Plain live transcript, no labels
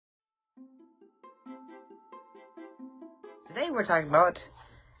Today we're talking about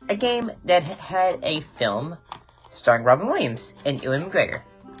a game that had a film starring Robin Williams and Ewan McGregor,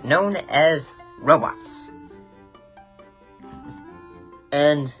 known as Robots.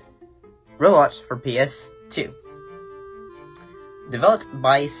 And Robots for PS2. Developed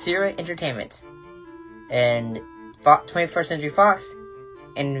by Sierra Entertainment and 21st Century Fox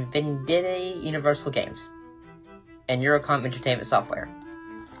and Vendetta Universal Games and Eurocom Entertainment Software.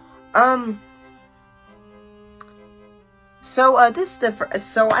 So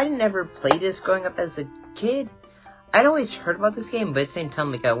I never played this growing up as a kid. I'd always heard about this game, but at the same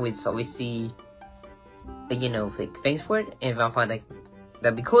time, I always see, things for it, and I find,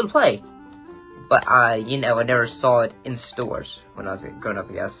 that'd be cool to play. But, I never saw it in stores when I was growing up,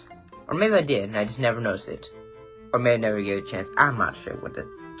 I guess. Or maybe I did, and I just never noticed it. Or maybe I never gave it a chance. I'm not sure what the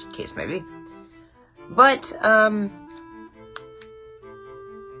case may be. But,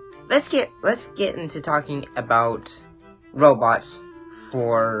 let's get into talking about Robots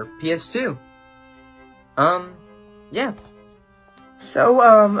for PS2. Yeah.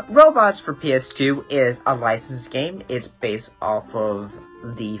 So, Robots for PS2 is a licensed game. It's based off of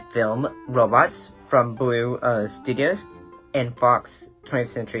the film Robots from Blue Studios and Fox,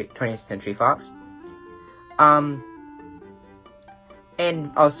 20th Century Fox. And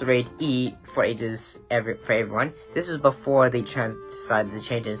also rated E for ages for everyone. This is before they decided to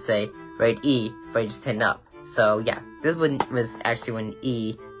change it and say rated E for ages 10 and up. So yeah, this one was actually when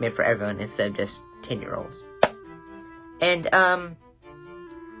E made for everyone instead of just 10-year-olds. And I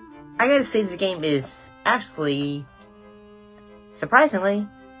gotta say this game is actually surprisingly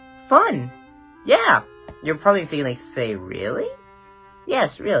fun. Yeah, you're probably thinking say really?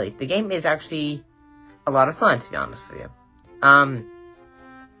 Yes, really. The game is actually a lot of fun, to be honest with you.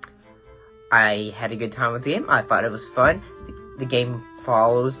 I had a good time with the game. I thought it was fun. The game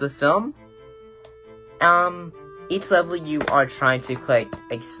follows the film. Each level you are trying to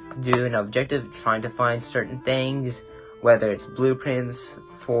do an objective, trying to find certain things, whether it's blueprints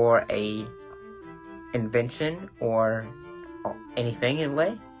for a invention or anything in a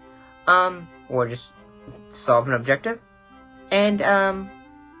way, or just solve an objective. And,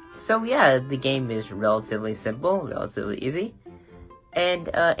 so yeah, the game is relatively simple, relatively easy. And,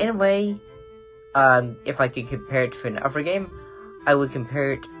 in a way, if I could compare it to an other game, I would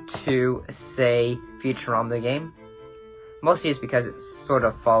compare it to, say, Futurama the game. Mostly it's because it sort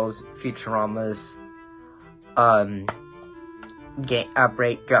of follows Futurama's,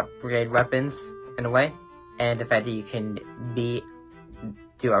 upgrade weapons, in a way. And the fact that you can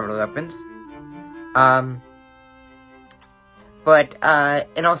do other weapons. And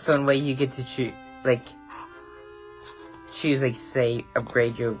also in a way you get to choose, say,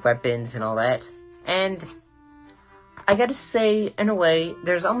 upgrade your weapons and all that. And I gotta say, in a way,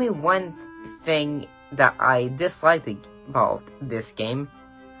 there's only one thing that I dislike about this game.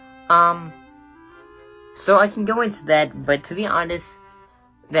 So I can go into that, but to be honest,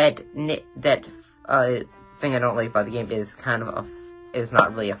 that thing I don't like about the game is is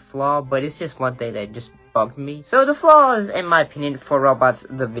not really a flaw, but it's just one thing that just bugged me. So the flaws, in my opinion, for Robots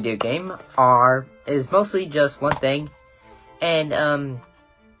the video game is mostly just one thing, and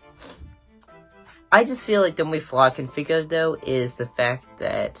I just feel like the only flaw I can think of though is the fact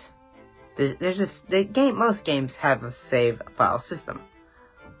that most games have a save file system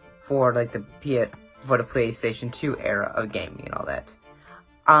for the PlayStation 2 era of gaming and all that.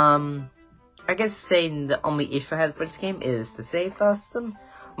 I guess saying the only issue I have for this game is the save file system,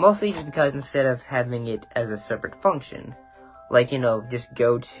 mostly just because instead of having it as a separate function, just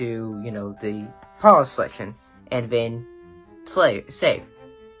go to, the file selection and then save.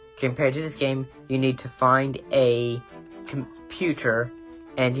 Compared to this game, you need to find a computer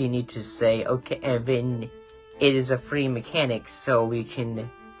and you need to say, okay, and then it is a free mechanic so we can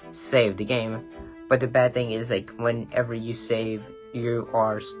save the game. But the bad thing is, whenever you save, you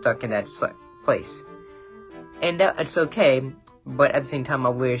are stuck in that place. And it's okay, but at the same time, I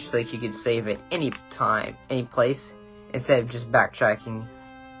wish, you could save at any time, any place, instead of just backtracking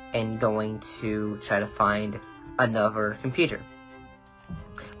and going to try to find another computer.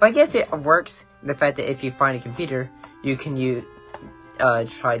 But I guess it works, the fact that if you find a computer, you can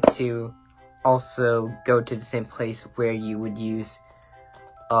try to also go to the same place where you would use,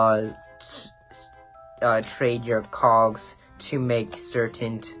 trade your cogs to make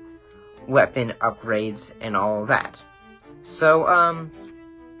certain weapon upgrades and all that. So,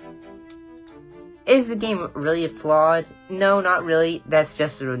 is the game really flawed? No, not really. That's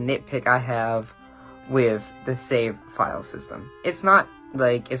just a nitpick I have with the save file system. It's not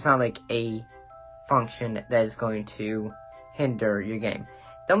like a function that is going to hinder your game.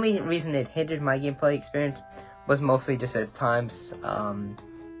 The only reason it hindered my gameplay experience was mostly just at times,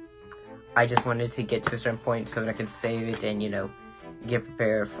 I just wanted to get to a certain point so that I could save it and, you know, get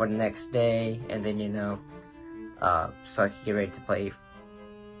prepared for the next day, and then, you know, so I could get ready to play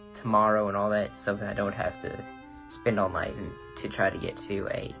tomorrow and all that, so that I don't have to spend all night and to try to get to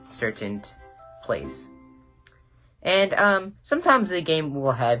a certain place. And, sometimes the game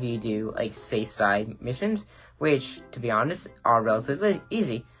will have you do, like, say, side missions, which, to be honest, are relatively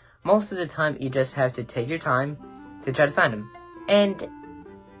easy. Most of the time, you just have to take your time to try to find them. And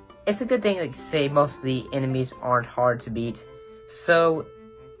it's a good thing, like, say, most of the enemies aren't hard to beat, so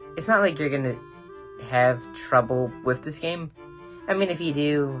it's not like you're gonna have trouble with this game. I mean, if you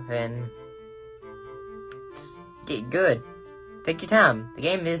do, then just get good. Take your time. The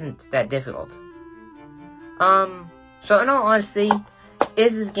game isn't that difficult. So in all honesty,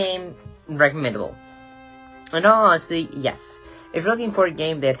 is this game recommendable? In all honesty, yes. If you're looking for a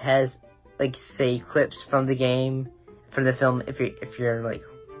game that has, like, say, clips from the game, from the film, if you're like,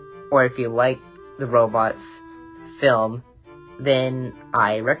 or if you like the robots film, then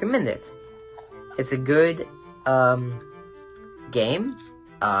I recommend it. It's a good, game.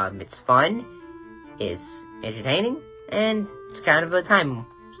 It's fun, it's entertaining, and it's kind of a time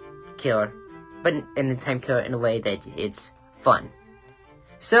killer. But in the time killer in a way that it's fun.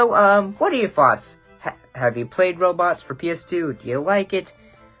 So, what are your thoughts? Have you played Robots for PS2? Do you like it?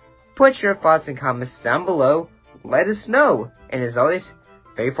 Put your thoughts and comments down below. Let us know. And as always,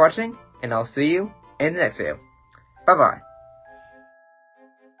 thank you for watching, and I'll see you in the next video. Bye-bye.